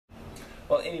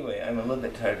Well, anyway, I'm a little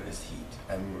bit tired of this heat.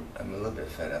 I'm a little bit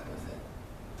fed up with it.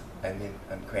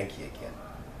 I'm cranky again.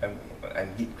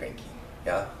 I'm heat cranky,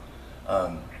 yeah,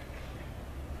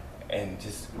 and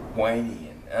just whiny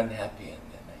and unhappy.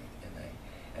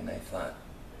 And I thought,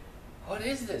 what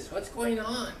is this? What's going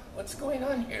on? What's going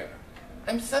on here?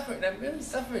 I'm suffering. I'm really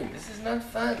suffering. This is not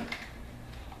fun.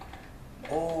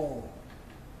 Oh,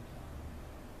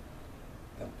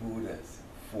 the Buddha's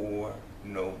Four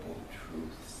Noble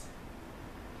Truths.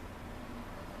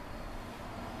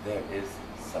 There is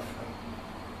suffering.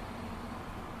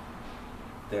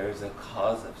 There is a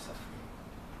cause of suffering.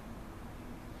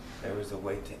 There is a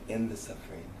way to end the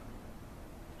suffering.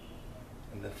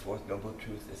 And the fourth noble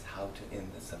truth is how to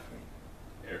end the suffering.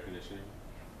 Air conditioning.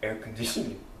 Air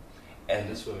conditioning.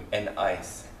 And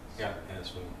ice. Yeah, and a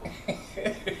swimming pool.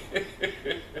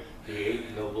 The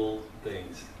 8 noble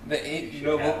things. The 8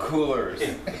 noble coolers.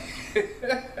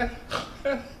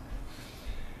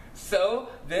 So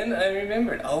then I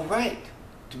remembered, oh right,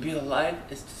 to be alive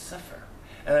is to suffer.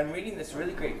 And I'm reading this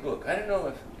really great book. I don't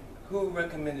know who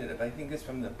recommended it, but I think it's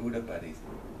from the Buddha Buddies,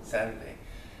 Saturday.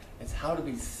 It's How to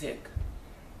Be Sick.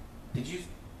 Did you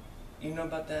know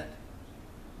about that?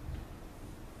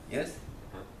 Yes?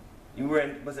 Huh? You were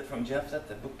in, was it from Jeff that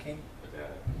the book came? My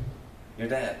dad. Your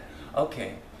dad?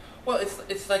 Okay. Well,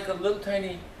 it's like a little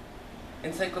tiny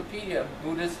encyclopedia of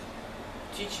Buddha's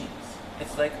teachings.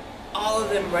 It's like all of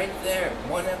them right there,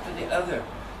 one after the other,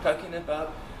 talking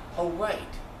about, oh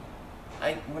right.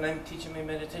 When I'm teaching my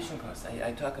meditation class,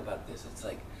 I talk about this. It's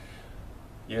like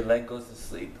your leg goes to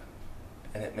sleep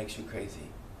and it makes you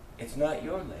crazy. It's not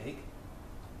your leg.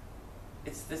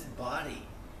 It's this body.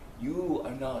 You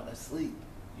are not asleep.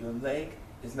 Your leg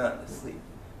is not asleep.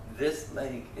 This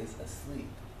leg is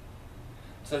asleep.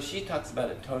 So she talks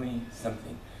about it, Tony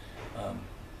something,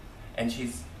 and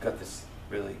she's got this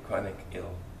really chronic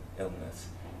illness,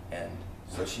 and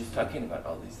so she's talking about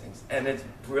all these things, and it's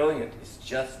brilliant. It's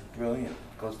just brilliant.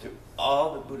 It goes through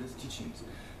all the Buddha's teachings.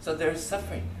 So there's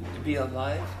suffering. To be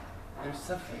alive, there's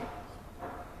suffering.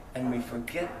 And we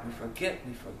forget.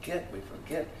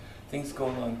 Things go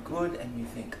along good, and we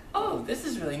think, oh, this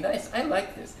is really nice. I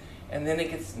like this. And then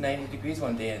it gets 90 degrees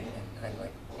one day, and I'm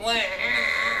like, wah!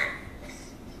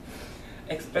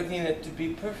 Expecting it to be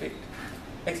perfect.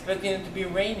 Expecting it to be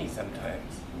rainy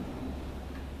sometimes.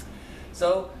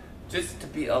 So, just to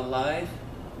be alive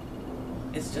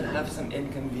is to have some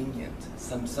inconvenience,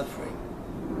 some suffering,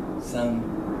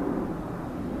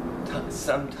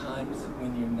 sometimes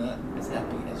when you're not as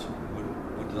happy as you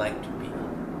would like to be.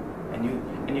 And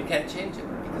you can't change it,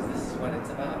 because this is what it's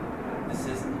about. This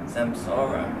is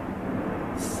samsara,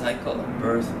 cycle of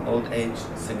birth, old age,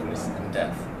 sickness, and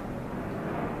death.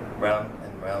 Round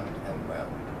and round and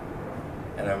round.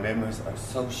 And our memories are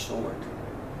so short.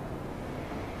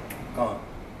 Gone.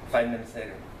 5 minutes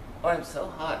later, oh, I'm so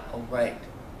hot. Oh, right.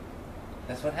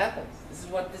 That's what happens. This is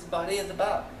what this body is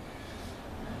about.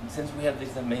 And since we have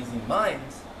these amazing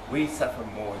minds, we suffer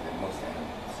more than most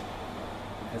animals.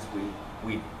 Because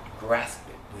we grasp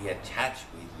it, we attach,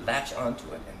 we latch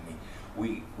onto it, and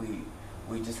we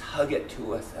just hug it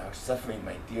to us, our suffering,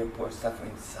 my dear poor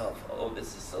suffering self. Oh,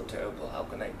 this is so terrible. How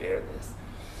can I bear this?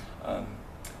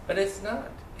 But it's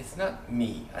not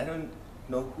me. I don't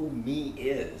know who me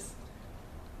is.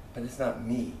 But it's not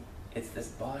me, it's this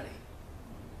body.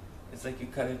 It's like you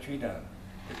cut a tree down.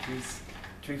 The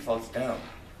tree falls down.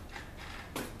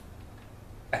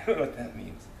 I don't know what that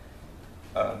means.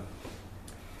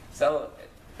 So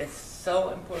it's so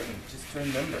important just to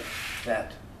remember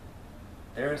that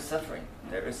there is suffering.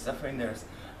 There is suffering, there's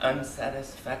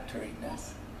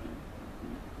unsatisfactoriness.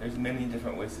 There's many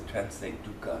different ways to translate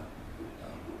dukkha.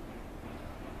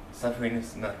 Suffering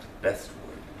is not the best word.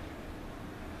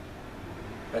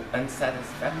 But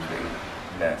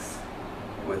unsatisfactoriness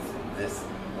with this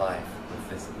life, with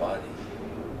this body.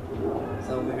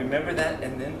 So we remember that,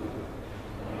 and then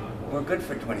we're good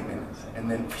for 20 minutes,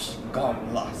 and then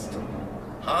gone, lost.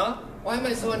 Huh? Why am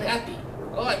I so unhappy?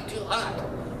 Oh, I'm too hot.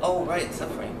 Oh, right,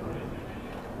 suffering.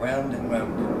 Round and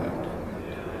round and round and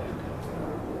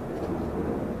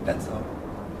round. That's all.